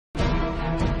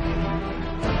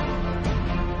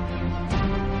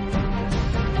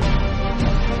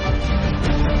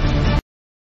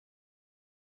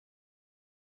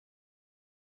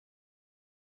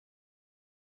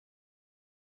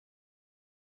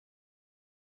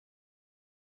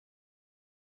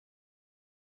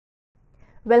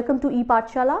Welcome to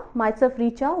ePathshala. Myself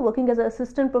Richa, working as an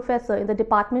assistant professor in the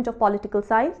Department of Political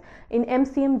Science in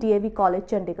MCM DAV College,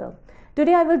 Chandigarh.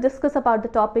 Today I will discuss about the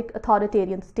topic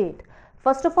authoritarian state.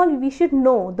 First of all, we should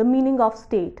know the meaning of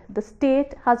state. The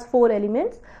state has four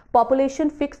elements: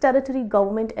 population, fixed territory,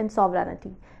 government and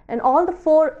sovereignty. And all the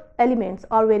four elements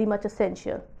are very much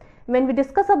essential. When we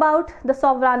discuss about the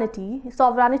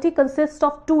sovereignty consists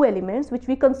of two elements which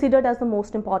we considered as the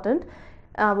most important.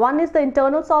 One is the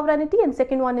internal sovereignty and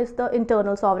second one is the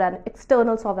external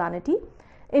sovereignty.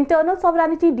 Internal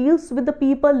sovereignty deals with the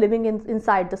people living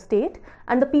inside the state,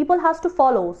 and the people has to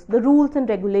follow the rules and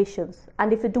regulations,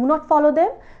 and if they do not follow them,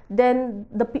 then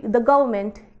the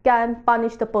government can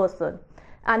punish the person.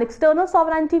 And external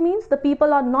sovereignty means the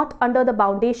people are not under the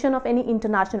foundation of any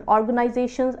international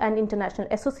organizations and international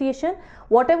association.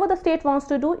 Whatever the state wants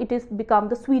to do, it is become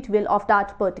the sweet will of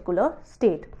that particular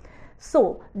state.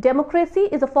 So, democracy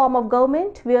is a form of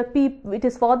government where it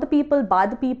is for the people, by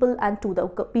the people and to the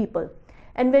people.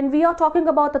 And when we are talking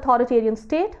about authoritarian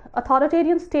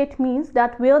state means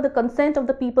that where the consent of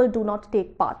the people do not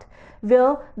take part,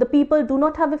 where the people do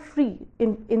not have a free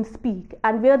in speak,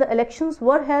 and where the elections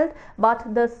were held but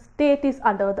the state is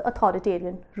under the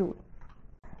authoritarian rule.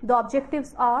 The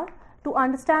objectives are to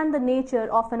understand the nature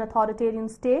of an authoritarian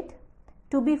state,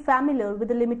 to be familiar with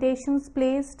the limitations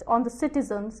placed on the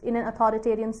citizens in an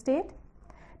authoritarian state,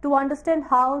 to understand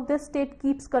how this state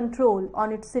keeps control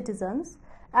on its citizens,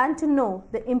 and to know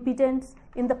the impediments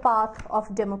in the path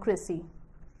of democracy.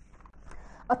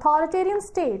 Authoritarian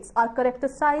states are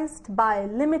characterized by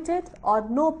limited or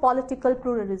no political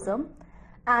pluralism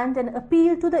and an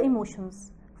appeal to the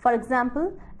emotions. For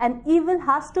example, an evil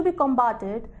has to be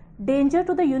combated, danger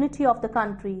to the unity of the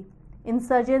country,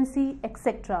 insurgency,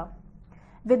 etc.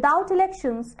 Without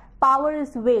elections, power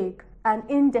is vague and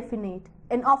indefinite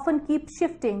and often keeps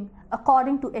shifting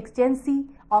according to exigency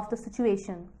of the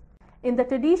situation. In the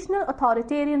traditional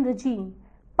authoritarian regime,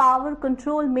 power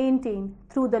control maintained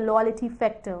through the loyalty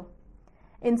factor.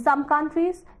 In some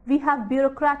countries, we have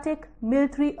bureaucratic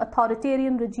military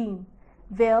authoritarian regime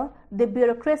where the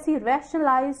bureaucracy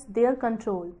rationalizes their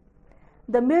control.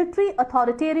 The military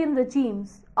authoritarian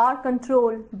regimes are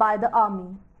controlled by the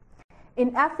army.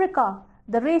 In Africa,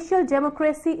 the racial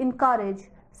democracy encourages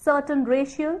certain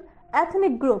racial,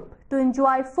 ethnic groups to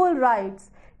enjoy full rights,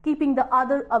 keeping the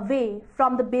other away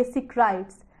from the basic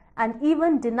rights and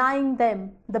even denying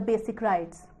them the basic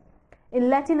rights. In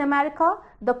Latin America,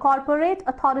 the corporate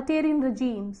authoritarian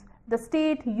regimes, the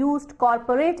state used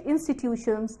corporate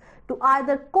institutions to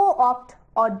either co-opt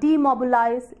or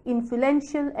demobilize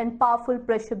influential and powerful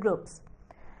pressure groups.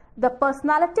 The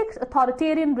personalistic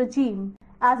authoritarian regime,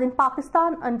 as in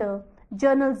Pakistan under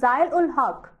General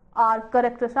Zia-ul-Haq, are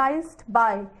characterized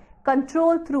by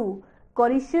control through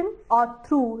coercion or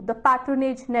through the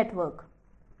patronage network.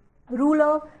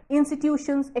 Ruler,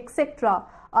 institutions, etc.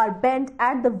 are bent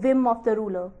at the whim of the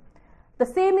ruler. The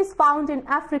same is found in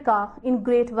Africa in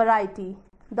great variety.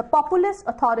 The populist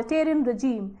authoritarian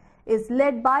regime is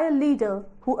led by a leader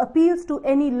who appeals to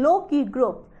any low-key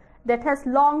group that has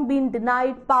long been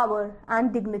denied power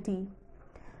and dignity.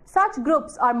 Such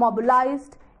groups are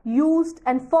mobilized, used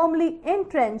and firmly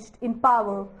entrenched in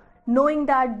power, knowing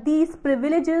that these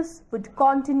privileges would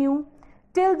continue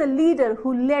till the leader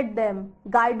who led them,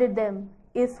 guided them,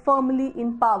 is firmly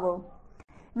in power.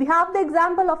 We have the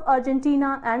example of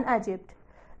Argentina and Egypt.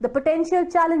 The potential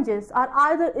challenges are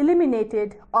either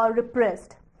eliminated or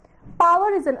repressed.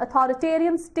 Power in an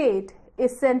authoritarian state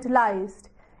is centralized.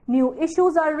 New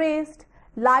issues are raised.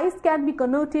 Lies can be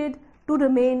connoted to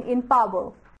remain in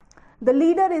power. The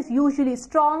leader is usually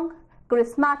strong,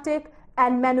 charismatic,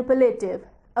 and manipulative,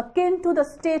 akin to the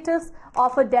status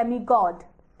of a demigod.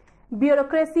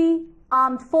 Bureaucracy,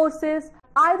 armed forces,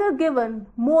 either given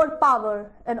more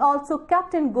power and also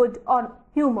kept in good on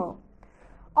humor.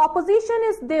 Opposition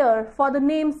is there for the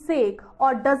name's sake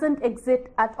or doesn't exist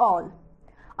at all.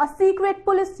 A secret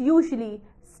police usually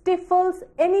stifles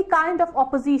any kind of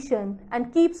opposition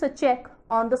and keeps a check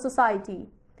on the society.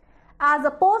 As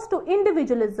opposed to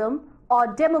individualism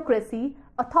or democracy,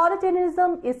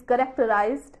 authoritarianism is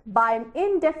characterized by an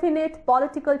indefinite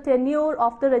political tenure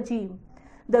of the regime.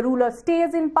 The ruler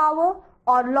stays in power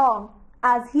or long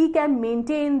as he can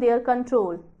maintain their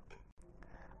control.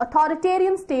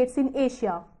 Authoritarian states in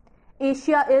Asia.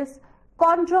 Asia is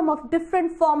conundrum of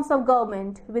different forms of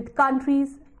government with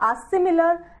countries as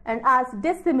similar and as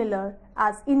dissimilar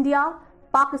as India,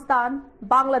 Pakistan,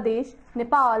 Bangladesh,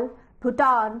 Nepal,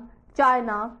 Bhutan,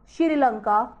 China, Sri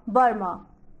Lanka, Burma.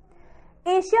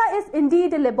 Asia is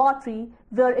indeed a laboratory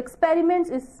where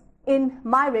experiments in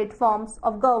myriad forms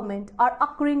of government are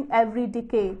occurring every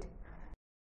decade.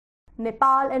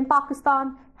 Nepal and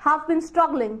Pakistan have been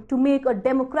struggling to make a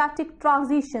democratic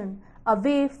transition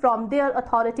away from their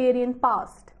authoritarian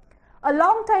past. A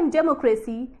long-time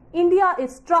democracy, India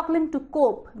is struggling to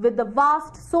cope with the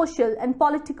vast social and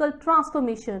political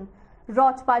transformation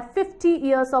wrought by 50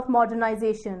 years of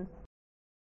modernization.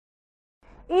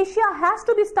 Asia has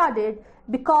to be studied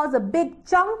because a big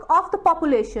chunk of the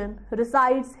population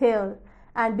resides here,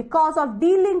 and because of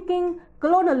delinking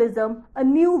colonialism, a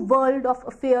new world of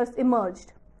affairs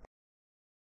emerged.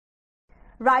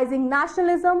 Rising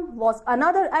nationalism was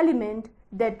another element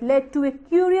that led to a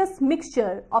curious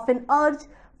mixture of an urge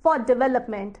for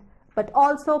development, but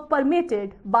also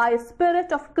permeated by a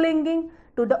spirit of clinging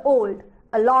to the old.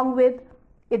 Along with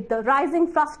it, the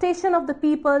rising frustration of the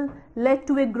people led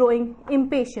to a growing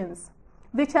impatience,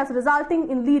 which has resulting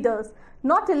in leaders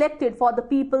not elected for the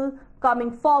people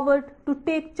coming forward to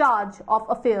take charge of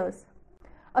affairs.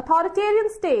 Authoritarian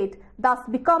state thus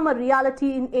become a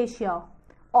reality in Asia.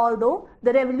 Although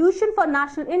the revolution for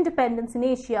national independence in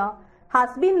Asia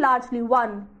has been largely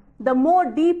won, the more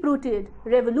deep-rooted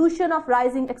revolution of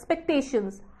rising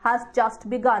expectations has just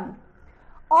begun.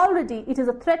 Already it is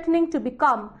threatening to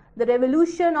become the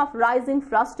revolution of rising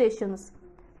frustrations.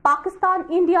 Pakistan,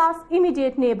 India's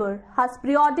immediate neighbor, has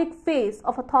periodic phase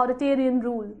of authoritarian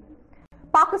rule.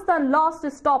 Pakistan lost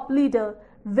its top leader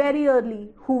very early,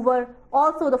 who were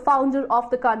also the founder of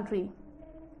the country.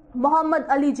 Muhammad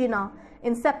Ali Jinnah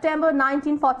in September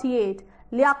 1948,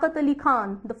 Liaquat Ali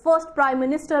Khan, the first Prime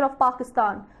Minister of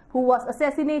Pakistan, who was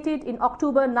assassinated in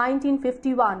October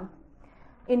 1951.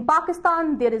 In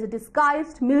Pakistan, there is a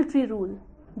disguised military rule.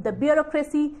 The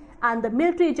bureaucracy and the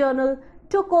military journal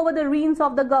took over the reins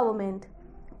of the government.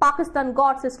 Pakistan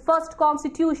got its first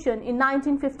constitution in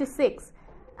 1956,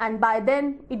 and by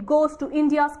then it goes to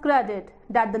India's credit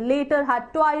that the latter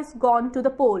had twice gone to the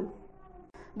poll.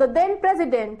 The then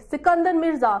President Sikandar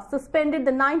Mirza suspended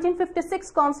the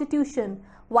 1956 constitution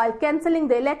while cancelling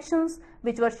the elections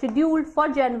which were scheduled for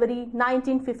January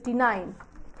 1959.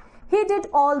 He did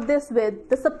all this with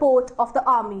the support of the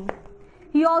army.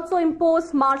 He also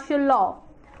imposed martial law,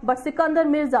 but Sikandar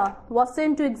Mirza was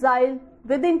sent to exile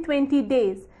within 20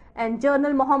 days, and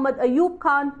General Muhammad Ayub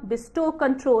Khan bestowed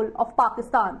control of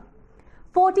Pakistan.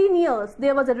 14 years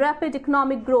there was a rapid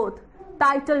economic growth,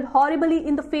 titled horribly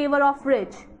in the favor of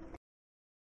rich.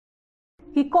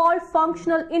 He called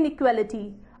functional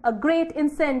inequality a great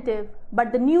incentive,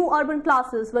 but the new urban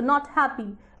classes were not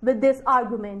happy with this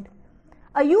argument.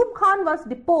 Ayub Khan was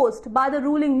deposed by the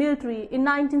ruling military in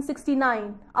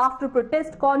 1969 after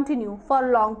protests continued for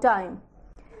a long time.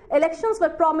 Elections were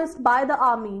promised by the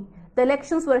army. The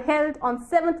elections were held on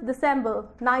 7th December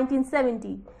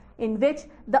 1970, in which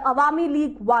the Awami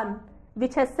League won,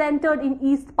 which has centered in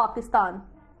East Pakistan.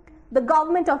 The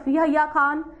government of Yahya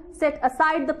Khan set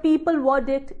aside the people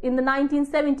verdict in the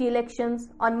 1970 elections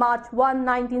on March 1,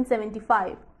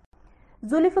 1975.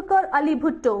 Zulfikar Ali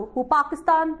Bhutto, who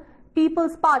Pakistan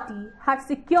People's Party had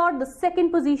secured the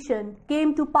second position,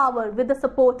 came to power with the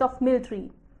support of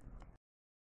military.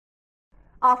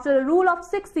 After a rule of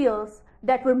 6 years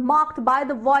that were marked by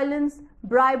the violence,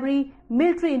 bribery,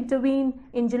 military intervened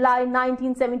in July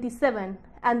 1977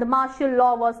 and the martial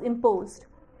law was imposed.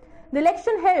 The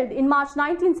election held in March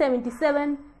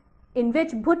 1977, in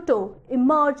which Bhutto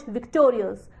emerged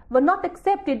victorious, were not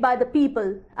accepted by the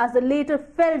people, as the latter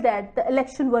felt that the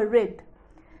election were rigged.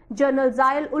 General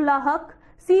Zia-ul Haq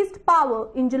seized power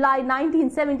in July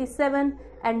 1977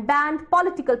 and banned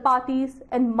political parties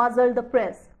and muzzled the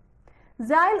press.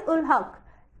 Zia-ul Haq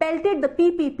pelted the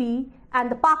PPP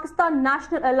and the Pakistan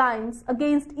National Alliance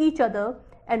against each other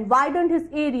and widened his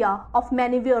area of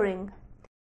maneuvering.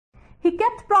 He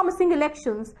kept promising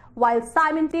elections while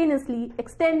simultaneously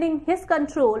extending his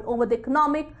control over the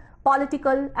economic,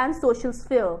 political and social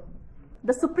sphere.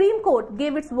 The Supreme Court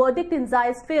gave its verdict in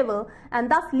Zia's favor and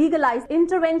thus legalized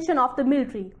intervention of the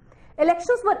military.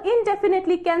 Elections were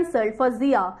indefinitely cancelled for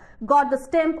Zia got the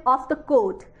stamp of the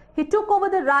court. He took over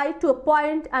the right to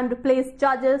appoint and replace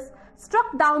judges,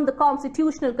 struck down the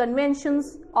constitutional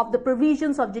conventions of the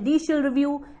provisions of judicial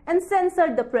review and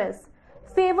censored the press.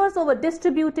 Favors were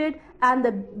distributed and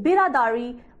the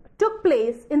biradari took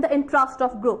place in the interest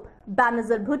of group.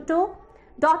 Benazir Bhutto,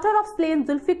 daughter of slain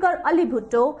Zulfikar Ali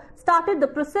Bhutto, started the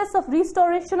process of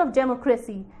restoration of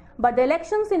democracy, but the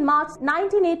elections in March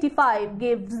 1985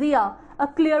 gave Zia a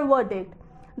clear verdict.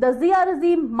 The Zia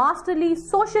regime masterly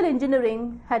social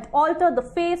engineering had altered the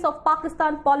face of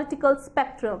Pakistan political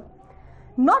spectrum.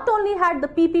 Not only had the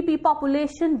PPP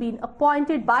population been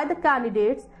appointed by the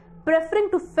candidates, preferring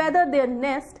to feather their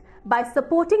nest by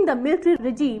supporting the military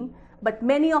regime, but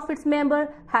many of its members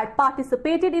had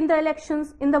participated in the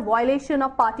elections in the violation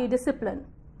of party discipline.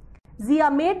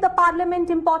 Zia made the parliament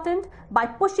important by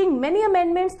pushing many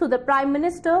amendments to the Prime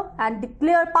Minister and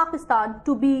declared Pakistan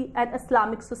to be an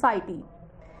Islamic society.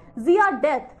 Zia's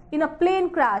death in a plane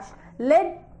crash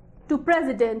led to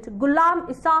President Ghulam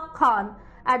Ishaq Khan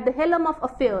at the helm of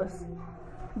affairs.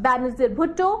 Benazir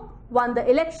Bhutto won the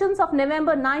elections of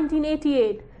November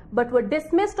 1988 but were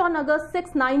dismissed on August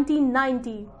 6,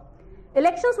 1990.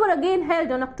 Elections were again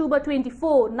held on October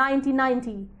 24,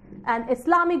 1990, and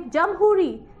Islamic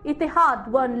Jamhuri Ittihad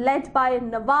won, led by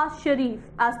Nawaz Sharif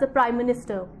as the Prime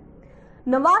Minister.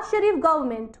 Nawaz Sharif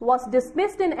government was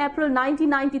dismissed in April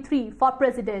 1993 for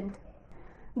president.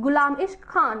 Ghulam Ishaq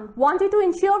Khan wanted to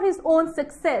ensure his own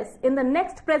success in the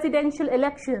next presidential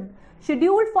election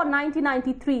scheduled for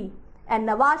 1993, and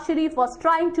Nawaz Sharif was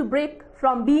trying to break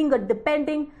from being a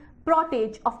depending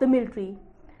protege of the military.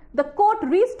 The court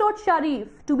restored Sharif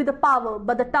to be the power,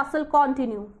 but the tussle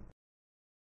continued.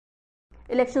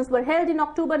 Elections were held in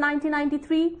October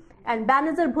 1993 and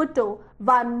Benazir Bhutto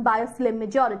won by a slim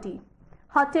majority.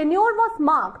 Her tenure was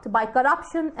marked by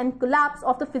corruption and collapse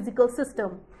of the physical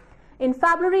system. In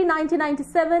February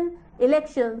 1997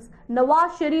 elections,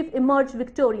 Nawaz Sharif emerged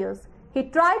victorious. He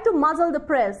tried to muzzle the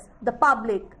press, the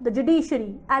public, the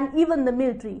judiciary, and even the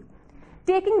military.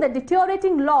 Taking the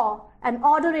deteriorating law and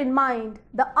order in mind,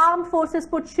 the armed forces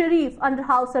put Sharif under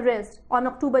house arrest on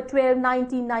October 12,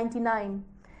 1999.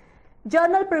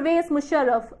 General Pervez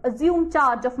Musharraf assumed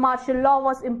charge of martial law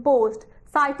was imposed,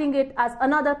 citing it as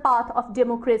another path of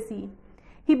democracy.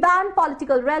 He banned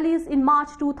political rallies in March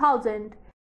 2000.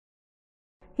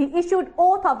 He issued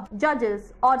Oath of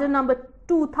Judges, Order number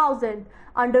 2000,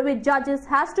 under which judges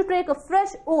has to take a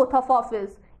fresh oath of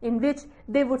office in which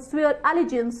they would swear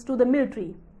allegiance to the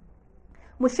military.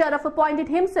 Musharraf appointed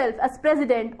himself as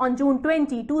president on June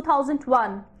 20,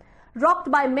 2001.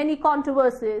 Rocked by many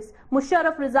controversies,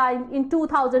 Musharraf resigned in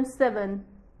 2007.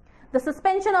 The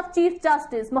suspension of Chief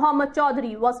Justice Mohammad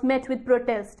Chaudhary was met with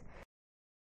protest.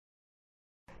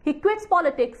 He quits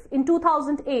politics in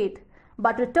 2008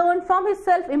 but returned from his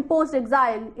self-imposed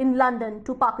exile in London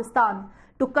to Pakistan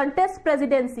to contest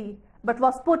presidency but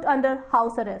was put under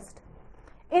house arrest.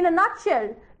 In a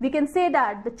nutshell, we can say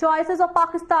that the choices of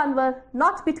Pakistan were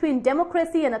not between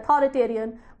democracy and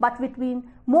authoritarian, but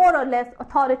between more or less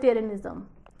authoritarianism.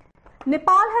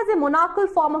 Nepal has a monarchical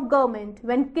form of government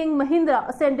when King Mahendra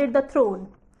ascended the throne.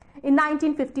 In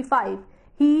 1955,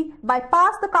 he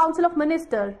bypassed the Council of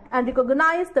Ministers and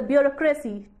recognized the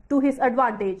bureaucracy to his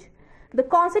advantage. The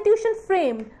constitution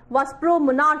framed was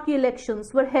pro-monarchy.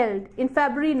 Elections were held in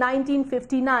February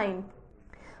 1959.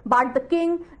 But the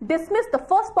king dismissed the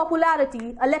first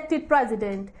popularity elected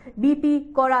president,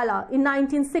 B.P. Koirala, in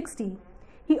 1960.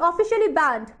 He officially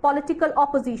banned political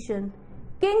opposition.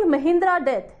 King Mahendra's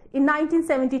death in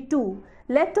 1972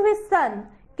 led to his son,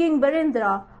 King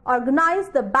Birendra, organize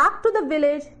the Back to the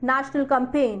Village national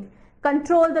campaign,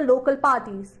 control the local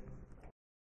parties.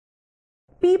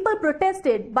 People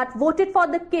protested but voted for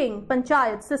the king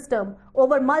panchayat system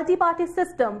over multi-party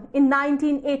system in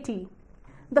 1980.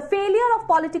 The failure of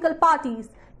political parties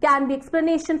can be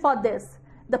explanation for this.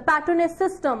 The patronage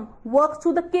system works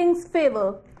to the king's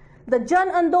favor. The Jan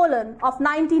Andolan of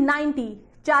 1990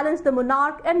 challenged the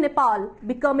monarch and Nepal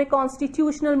become a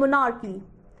constitutional monarchy.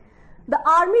 The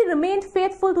army remained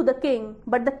faithful to the king,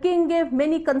 but the king gave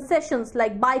many concessions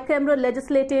like bicameral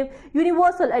legislative,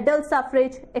 universal adult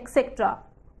suffrage, etc.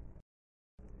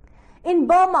 In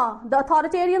Burma, the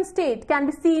authoritarian state can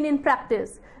be seen in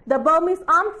practice. The Burmese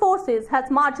armed forces has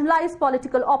marginalized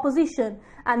political opposition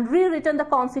and rewritten the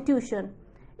constitution.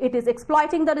 It is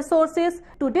exploiting the resources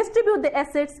to distribute the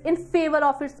assets in favor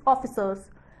of its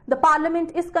officers. The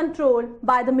parliament is controlled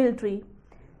by the military.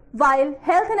 While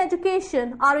health and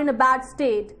education are in a bad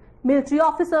state, military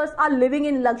officers are living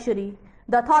in luxury.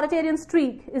 The authoritarian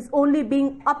streak is only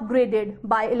being upgraded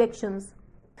by elections.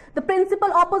 The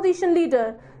principal opposition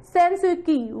leader, San Suu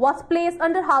Kyi, was placed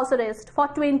under house arrest for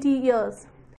 20 years.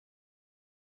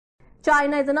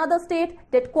 China is another state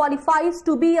that qualifies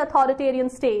to be an authoritarian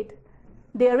state.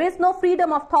 There is no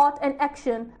freedom of thought and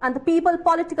action, and the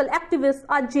political activists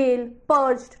are jailed,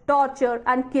 purged, tortured,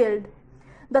 and killed.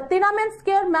 The Tiananmen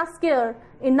Square massacre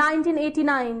in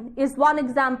 1989 is one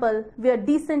example where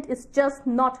dissent is just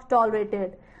not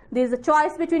tolerated. There is a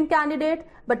choice between candidates,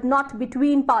 but not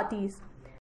between parties.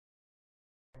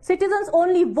 Citizens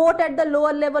only vote at the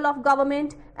lower level of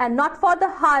government and not for the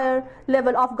higher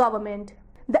level of government.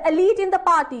 The elite in the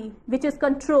party, which is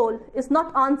controlled, is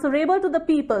not answerable to the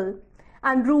people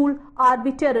and rule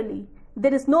arbitrarily.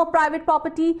 There is no private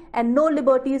property and no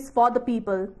liberties for the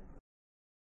people.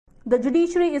 The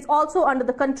judiciary is also under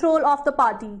the control of the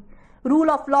party.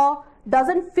 Rule of law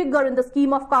doesn't figure in the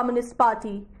scheme of Communist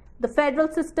Party. The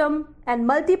federal system and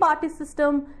multi-party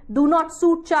system do not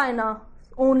suit China's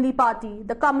only party,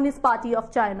 the Communist Party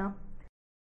of China.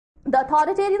 The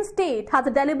authoritarian state has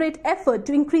a deliberate effort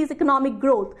to increase economic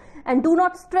growth and do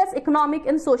not stress economic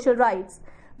and social rights.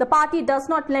 The party does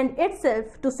not lend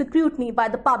itself to scrutiny by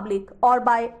the public or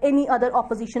by any other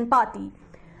opposition party.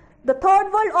 The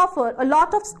Third World offers a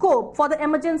lot of scope for the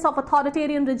emergence of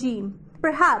authoritarian regime.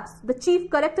 Perhaps the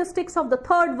chief characteristics of the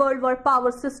Third World War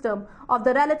power system of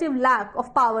the relative lack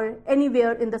of power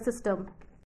anywhere in the system.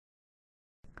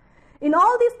 In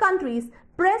all these countries,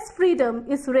 press freedom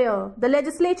is rare. The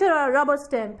legislature are a rubber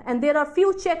stamp and there are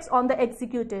few checks on the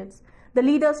executives. The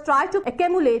leaders try to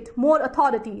accumulate more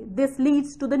authority. This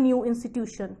leads to the new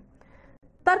institution.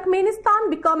 Turkmenistan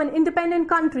became an independent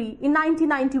country in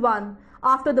 1991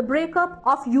 after the breakup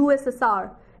of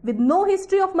USSR. With no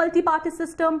history of multi-party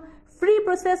system, free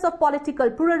process of political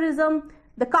pluralism,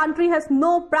 the country has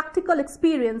no practical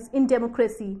experience in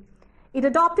democracy. It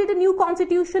adopted a new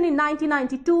constitution in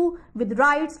 1992 with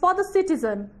rights for the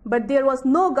citizen, but there was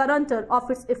no guarantor of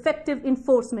its effective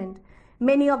enforcement.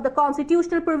 Many of the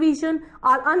constitutional provisions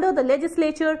are under the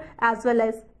legislature as well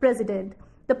as president.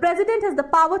 The president has the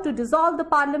power to dissolve the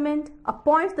parliament,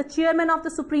 appoints the chairman of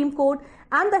the Supreme Court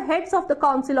and the heads of the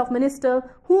Council of Ministers,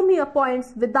 whom he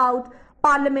appoints without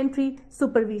parliamentary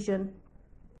supervision.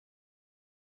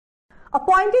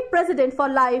 Appointed president for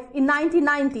life in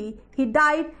 1990, he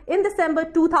died in December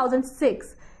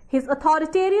 2006. His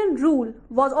authoritarian rule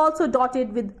was also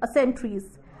dotted with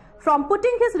eccentricities. From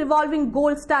putting his revolving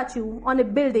gold statue on a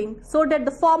building so that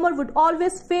the former would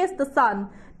always face the sun,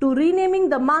 to renaming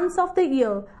the months of the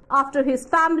year after his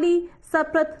family,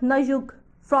 Saprat Najuk,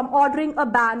 from ordering a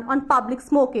ban on public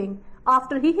smoking,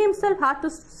 after he himself had to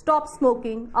stop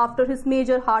smoking after his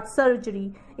major heart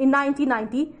surgery in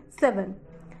 1997.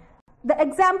 The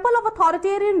example of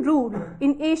authoritarian rule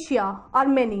in Asia are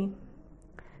many.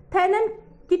 Thenan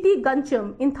Kitty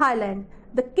Gancham in Thailand,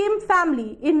 the Kim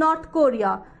family in North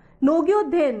Korea,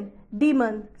 Nogyo Dhen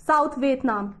Demon, South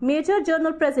Vietnam, Major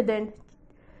General President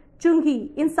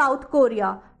Chung-hee in South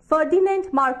Korea,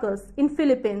 Ferdinand Marcos in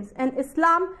Philippines, and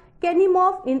Islam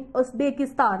Karimov in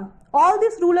Uzbekistan. All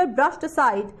these rulers brushed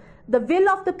aside the will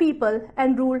of the people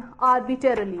and ruled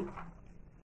arbitrarily.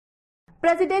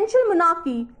 Presidential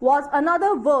monarchy was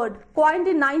another word coined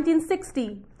in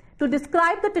 1960 to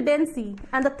describe the tendency,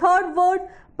 and the third word,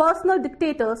 personal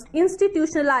dictators,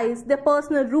 institutionalize their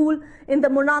personal rule in the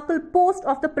monarchical post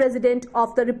of the President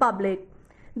of the Republic.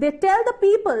 They tell the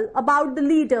people about the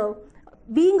leader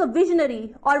being a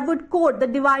visionary or would quote the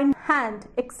divine hand,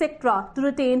 etc. to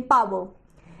retain power.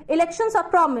 Elections are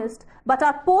promised but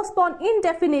are postponed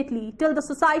indefinitely till the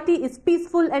society is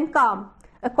peaceful and calm,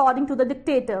 according to the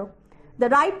dictator. The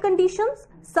right conditions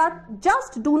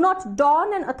just do not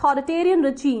dawn an authoritarian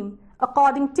regime,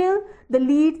 according till the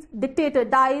lead dictator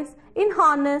dies in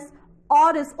harness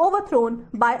or is overthrown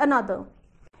by another.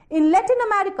 In Latin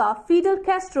America, Fidel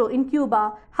Castro in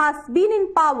Cuba has been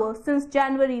in power since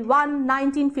January 1,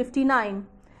 1959.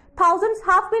 Thousands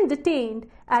have been detained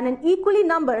and an equally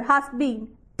number has been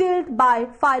killed by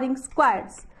firing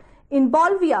squads. In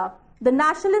Bolivia, the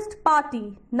Nationalist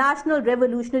Party, National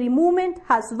Revolutionary Movement,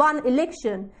 has won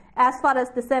election as far as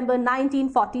December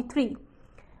 1943.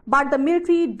 But the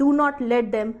military do not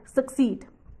let them succeed.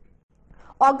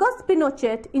 Auguste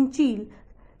Pinochet in Chile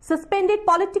suspended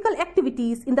political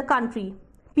activities in the country.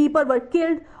 People were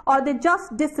killed or they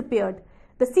just disappeared.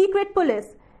 The secret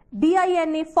police,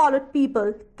 DINA, followed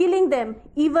people, killing them,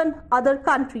 even other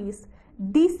countries.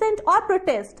 Dissent or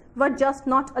protest were just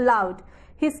not allowed.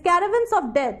 His caravans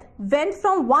of death went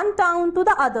from one town to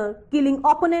the other, killing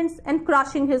opponents and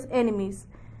crushing his enemies.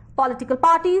 Political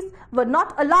parties were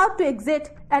not allowed to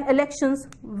exit and elections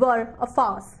were a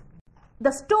farce.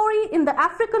 The story in the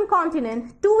African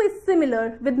continent too is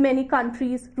similar with many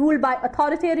countries ruled by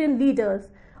authoritarian leaders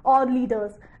or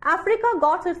leaders. Africa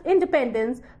got its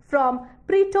independence from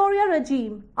Pretoria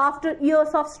regime after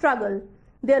years of struggle.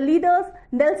 Their leaders,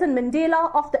 Nelson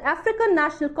Mandela of the African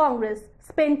National Congress,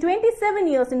 spent 27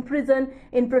 years in prison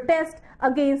in protest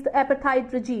against the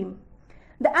apartheid regime.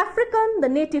 The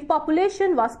native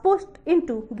population was pushed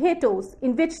into ghettos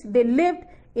in which they lived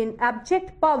in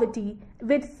abject poverty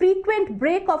with frequent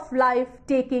break of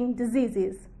life-taking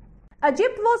diseases.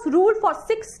 Egypt was ruled for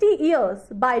 60 years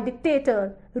by a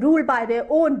dictator ruled by their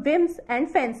own whims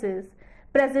and fancies.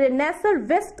 President Nasser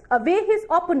whisked away his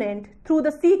opponent through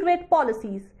the secret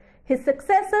policies. His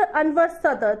successor Anwar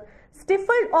Sadat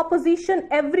stifled opposition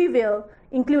everywhere,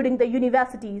 including the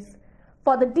universities.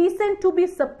 for the dissent to be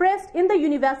suppressed in the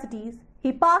universities,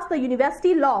 he passed the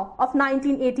University Law of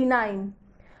 1989.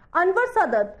 Anwar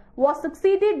Sadat was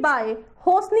succeeded by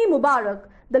Hosni Mubarak,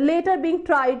 the latter being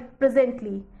tried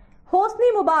presently.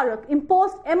 Hosni Mubarak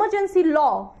imposed emergency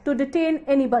law to detain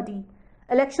anybody.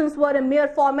 Elections were a mere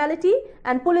formality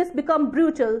and police became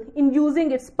brutal in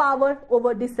using its power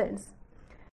over dissents.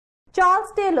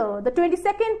 Charles Taylor, the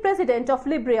 22nd president of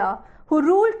Libya, who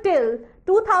ruled till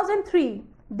 2003,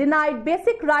 denied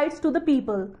basic rights to the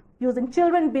people, using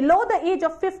children below the age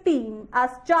of 15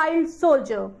 as child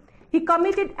soldiers. He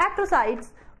committed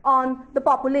atrocities on the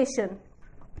population.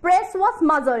 Press was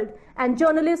muzzled and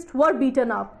journalists were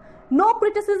beaten up. No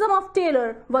criticism of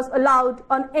Taylor was allowed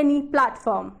on any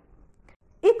platform.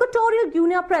 Equatorial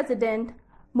Guinea President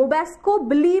Mobasco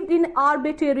believed in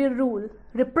arbitrary rule.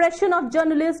 Repression of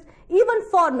journalists, even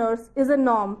foreigners, is a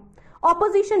norm.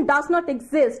 Opposition does not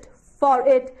exist, for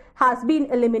it has been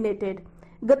eliminated.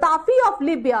 Gaddafi of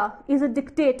Libya is a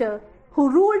dictator who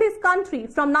ruled his country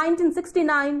from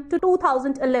 1969 to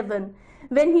 2011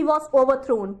 when he was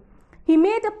overthrown. He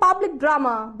made a public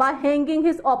drama by hanging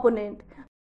his opponent.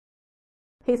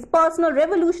 His personal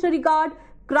Revolutionary Guard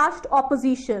crushed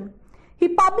opposition. He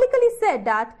publicly said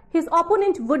that his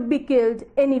opponent would be killed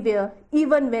anywhere,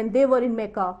 even when they were in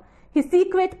Mecca. His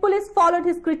secret police followed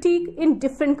his critique in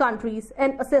different countries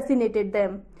and assassinated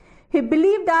them. He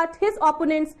believed that his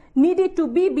opponents needed to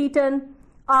be beaten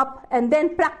up and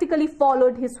then practically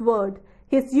followed his word.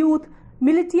 His youth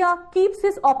militia keeps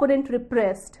his opponent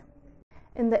repressed.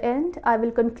 In the end, I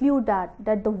will conclude that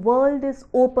the world is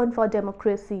open for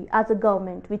democracy as a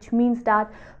government, which means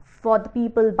that for the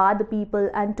people, by the people,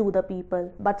 and to the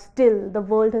people. But still, the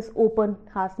world is open,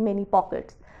 has many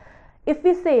pockets. If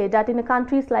we say that in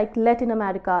countries like Latin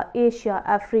America, Asia,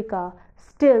 Africa,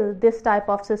 still this type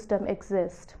of system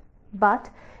exists. But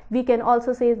we can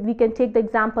also say, we can take the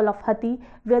example of Haiti,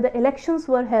 where the elections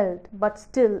were held, but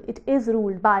still it is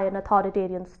ruled by an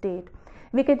authoritarian state.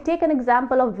 We can take an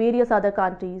example of various other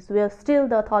countries where still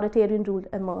the authoritarian rule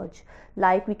emerge,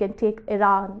 like we can take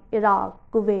Iran, Iraq,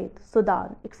 Kuwait,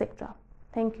 Sudan, etc.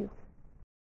 Thank you.